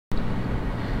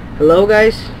Hello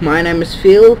guys, my name is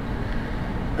Phil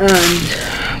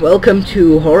and welcome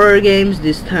to horror games.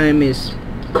 This time is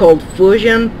called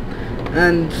Fusion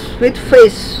and with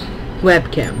face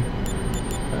webcam.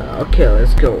 Okay,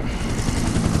 let's go. We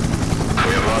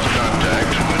have lost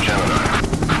contact with Gemini.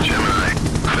 Gemini,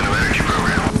 the new energy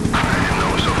program. I didn't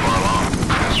know it was so far along.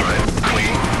 That's right.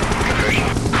 Clean, efficient,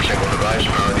 single device,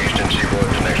 powered the Eastern Seaboard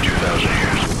for the next 2,000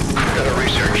 years. We've got a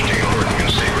research team working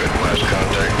in secret. Last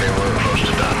contact, they were close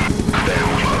to done.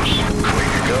 Damn close. A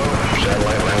week ago,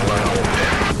 satellite landline all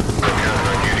dead. We're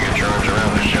counting on you to get your arms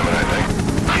around this, Gemini, I think.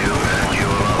 You and you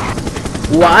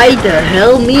alone. Why the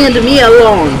hell me and me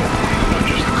alone? Not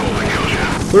just the cold that kills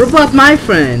you. What about my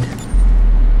friend?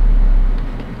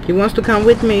 He wants to come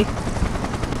with me.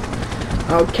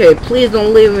 Okay, please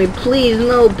don't leave me. Please,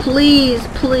 no, please,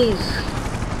 please.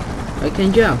 I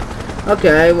can jump.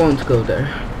 Okay, I won't go there.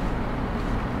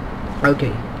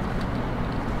 Okay.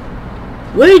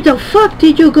 Where the fuck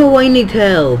did you go? I need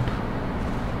help.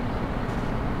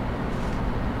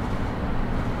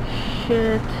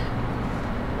 Shit.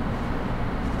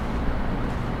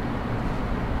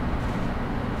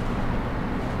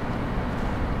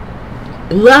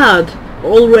 Blood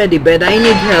already, but I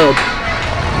need help.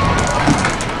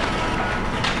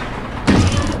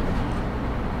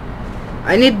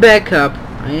 I need backup.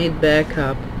 I need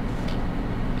backup.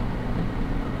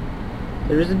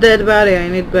 There is a dead body. I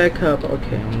need backup.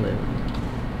 Okay, I'm living.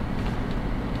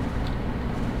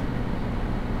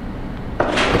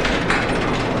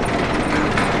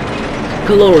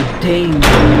 Glory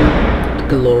danger.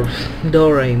 Glory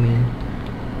door, I mean.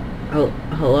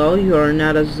 Hello, you are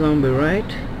not a zombie,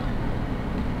 right?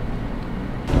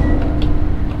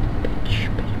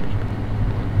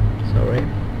 Sorry.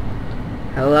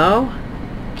 Hello?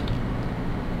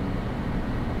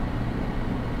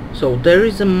 So there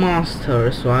is a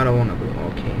monster, so I don't wanna go.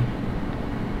 Okay.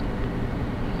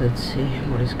 Let's see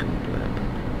what is going to happen.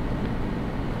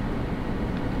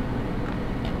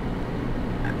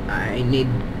 I need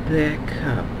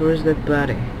backup. Where's that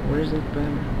body? Where's that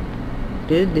body?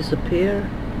 Did it disappear?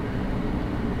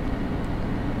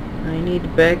 I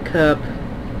need backup.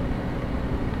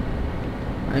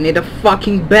 I need a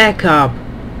fucking backup.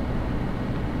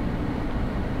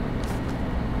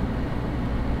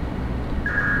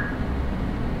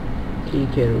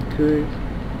 TK occurred.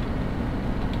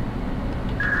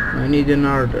 I need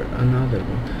another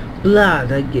one.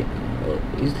 Blood. I get. Oh,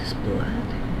 is this blood?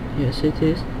 Yes, it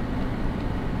is.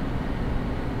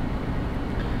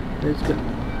 Let's go.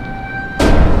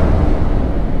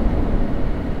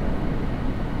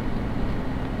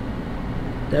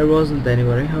 There wasn't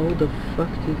anybody. How the fuck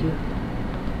did you?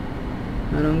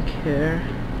 I don't care.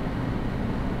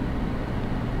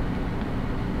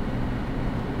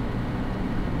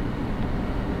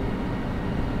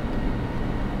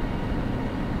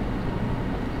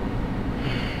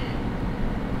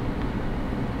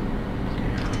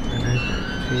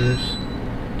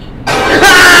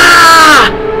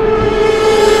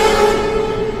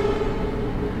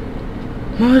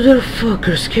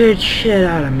 Motherfucker scared shit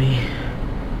out of me.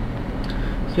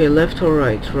 Okay, left or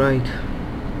right? Right.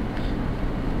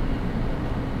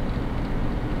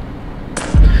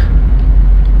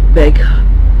 Back.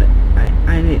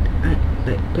 I need.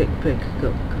 Back.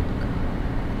 Go.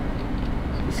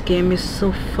 This game is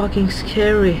so fucking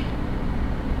scary.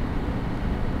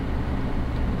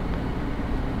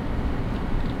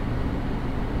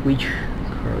 Which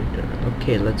corridor?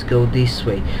 Okay, let's go this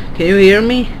way. Can you hear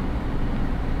me?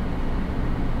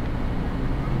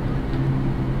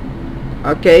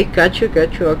 Okay, got you.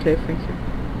 Okay, thank you.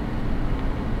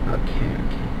 Okay.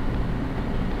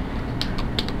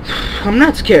 I'm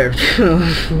not scared.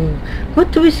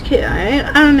 What to be scared?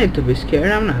 I don't need to be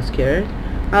scared. I'm not scared.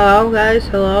 Hello, guys.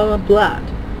 Hello, blood.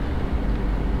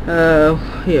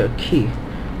 Here, key.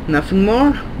 Nothing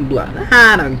more? Blood.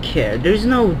 I don't care. There's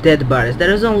no dead bodies.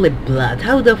 There is only blood.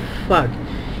 How the fuck?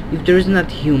 If there is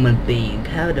not human being,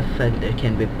 how the fuck there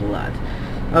can be blood?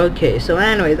 Okay, so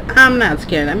anyways, I'm not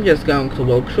scared. I'm just going to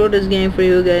walk through this game for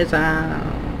you guys.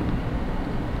 I'm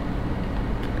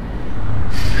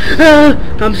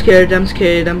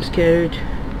scared.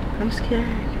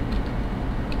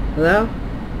 Hello?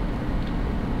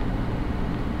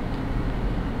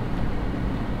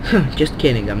 Just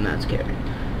kidding, I'm not scared.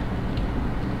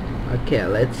 Okay,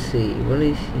 let's see. What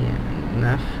is here?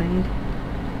 Nothing.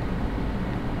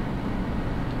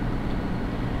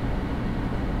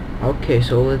 Okay,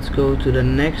 so let's go to the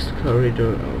next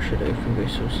corridor. Oh shit, I think I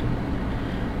saw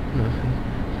something. Nothing.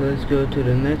 So let's go to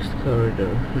the next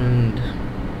corridor and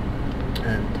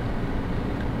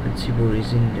let's see what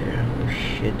is in there. Oh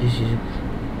shit, this is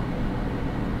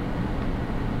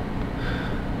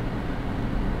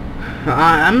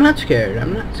I'm not scared.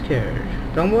 I'm not scared.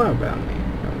 Don't worry about me.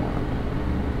 Don't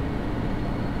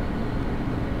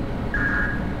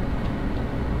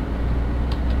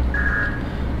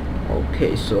worry.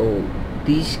 Okay, so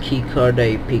this key card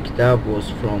I picked up was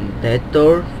from that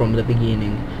door from the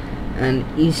beginning, and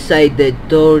inside that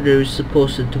door there is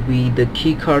supposed to be the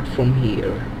key card from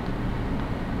here.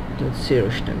 Let's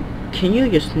seriously, can you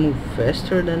just move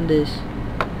faster than this?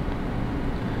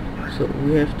 So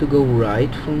we have to go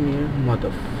right from here,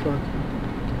 motherfucker.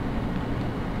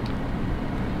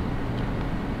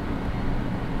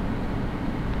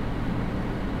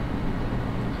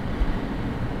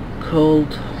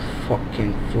 Cold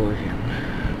fucking fusion.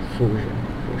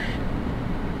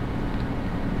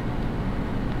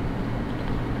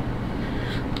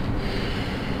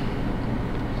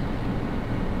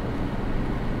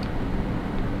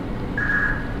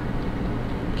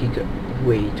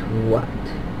 Wait, what?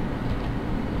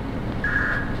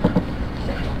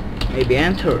 Maybe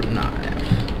enter? Not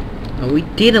F. No,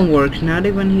 it didn't work. Not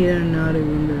even here, not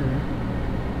even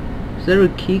there. Is there a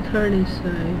key card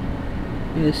inside?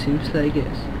 Yeah, it seems like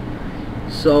yes.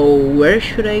 So where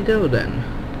should I go then?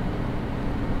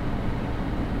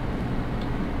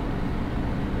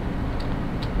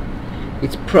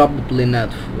 It's probably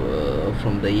not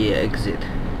from the exit.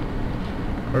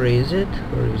 Or is it?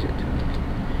 Or is it?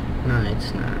 No,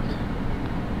 it's not.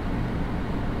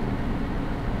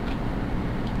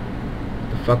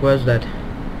 The fuck was that?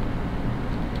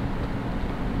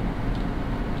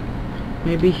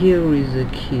 Maybe here is a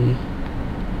key.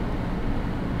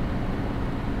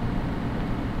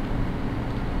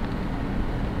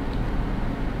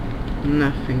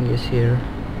 Nothing is here.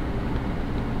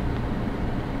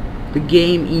 The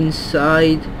game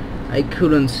inside, I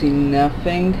couldn't see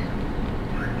nothing.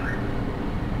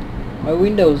 My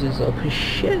windows is open.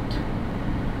 Shit.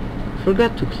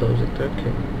 Forgot to close it.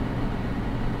 Okay.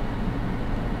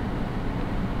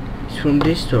 It's from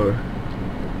this door.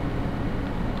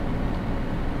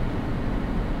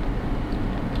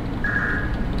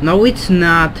 No, it's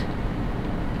not.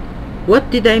 What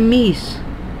did I miss?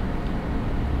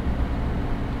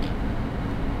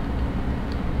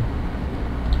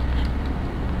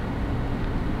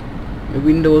 My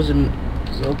windows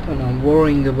is open. I'm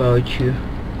worrying about you.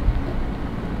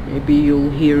 Maybe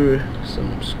you'll hear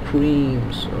some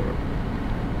screams or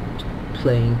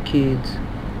playing kids.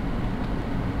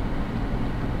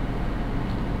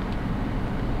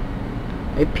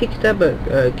 I picked up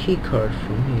a key card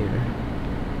from here.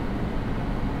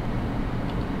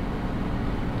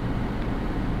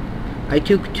 I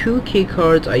took 2 key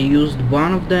cards. I used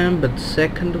one of them, but the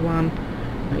second one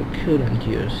I couldn't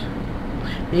use.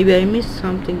 Maybe I missed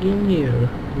something in here.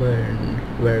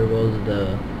 Where was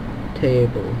the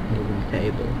moving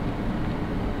table?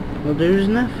 Well, there's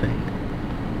nothing.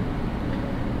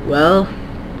 Well,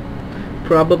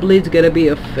 probably it's gonna be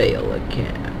a fail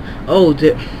again. Oh,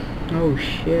 oh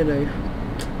shit,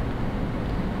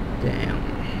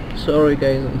 damn. Sorry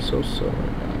guys, I'm so sorry.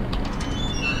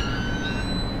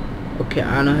 Okay,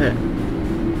 I know how.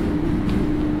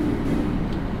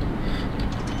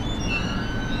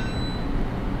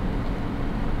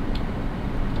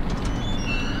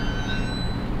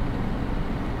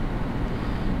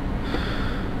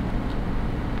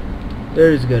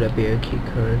 There's gotta be a key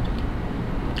card.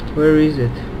 Where is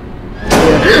it?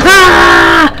 Yeah.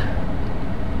 Ah!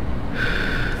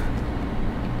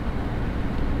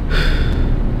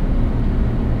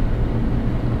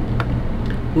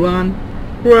 Run,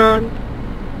 run.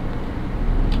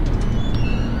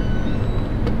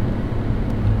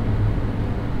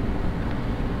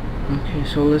 Okay,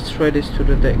 so let's try this to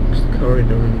the next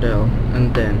corridor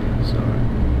and then, sorry.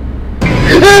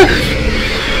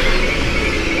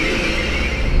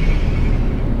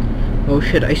 Oh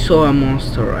shit, I saw a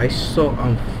monster. I saw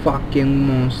a fucking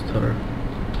monster.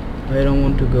 I don't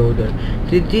want to go there.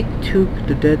 Did it took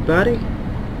the dead body?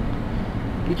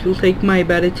 It will take my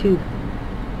body too.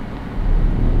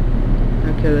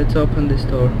 Okay, let's open this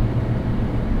door.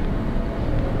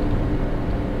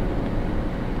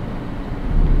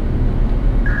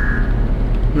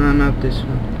 No, not this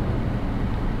one.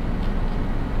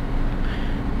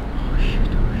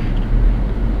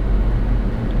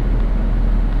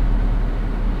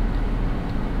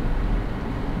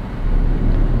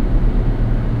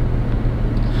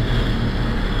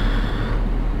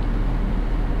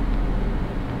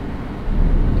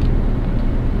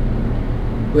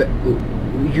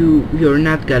 You're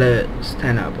not gonna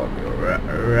stand up,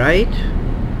 right?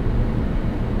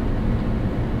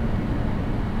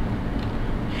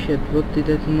 Shit, what did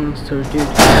that monster do?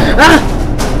 Ah!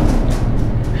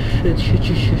 Shit,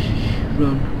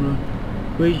 run.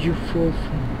 Where'd you fall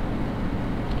from?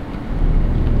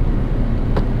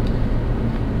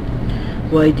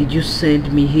 Why did you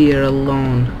send me here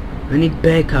alone? I need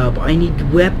backup. I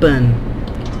need weapon.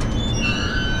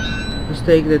 Let's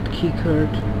take that key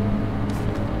card.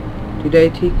 Did I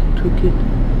took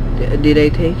it? Did I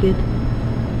take it?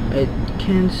 I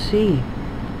can't see.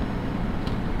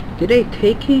 Did I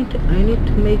take it? I need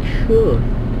to make sure.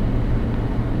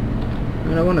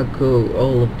 I don't wanna go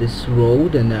all of this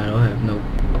road and I don't have no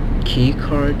key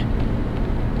card.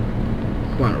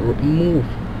 Come on, move.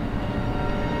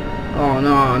 Oh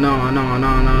no, no, no,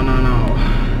 no, no, no, no.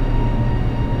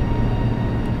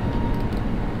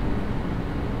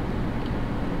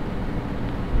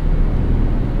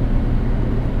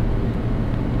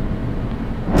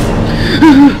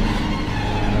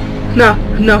 No,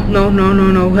 no, no, no,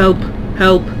 no, no, help,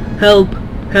 help, help,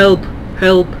 help,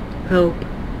 help, help.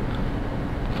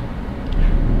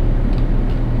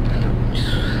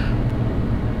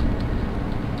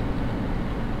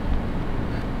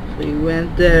 So he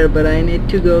went there, but I need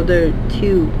to go there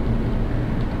too.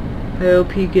 I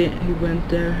hope he went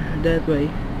there that way.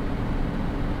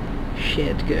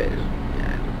 Shit, guys.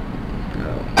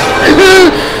 Oh.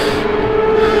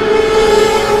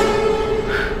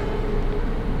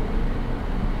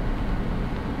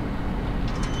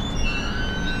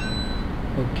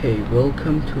 Okay,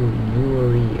 welcome to new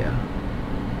area.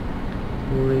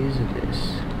 Where is this?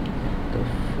 What the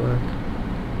fuck?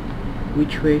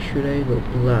 Which way should I go?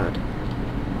 Blood.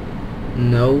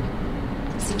 No.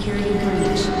 Security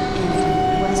breach in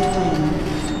West Wing.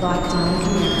 Lockdown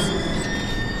commence.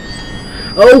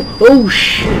 Oh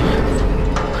shit!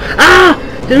 Ah!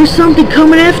 There is something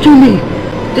coming after me!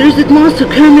 There is that monster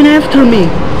coming after me!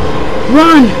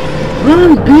 Run!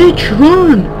 Run, bitch,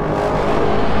 run!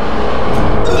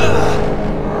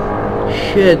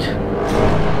 Shit.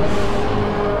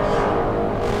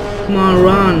 Come on,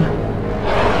 run.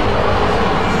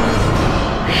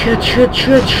 Shit, shit,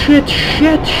 shit, shit,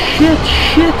 shit, shit,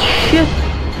 shit, shit.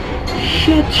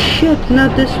 Shit, shit,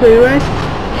 not this way, right?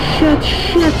 Shit,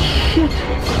 shit, shit.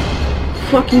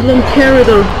 Fucking long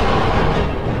corridor.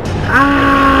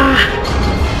 Ah!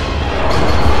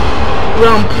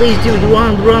 Run, please, dude,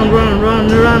 run, run, run, run,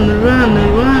 run, run,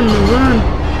 run, run.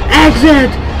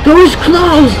 Exit! Door's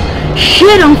closed!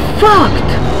 Shit, I'm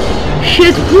fucked!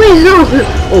 Shit, please open!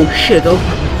 Oh shit, open.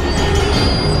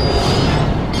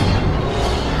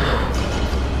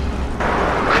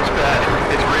 It's bad.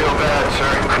 It's real bad, sir.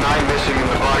 9 missing and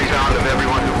the bodies out of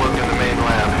everyone who worked in the main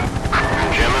lab.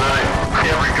 Gemini,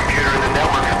 every computer in the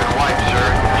network has been wiped, sir.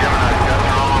 Gemini's guns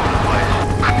are all over the place.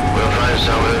 We'll find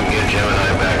someone who can get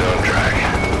Gemini back on track.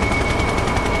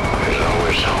 There's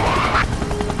always someone.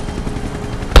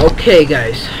 Okay,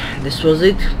 guys, this was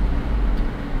it.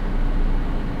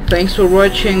 Thanks for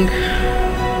watching.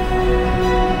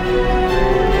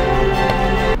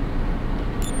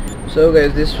 So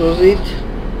guys, this was it.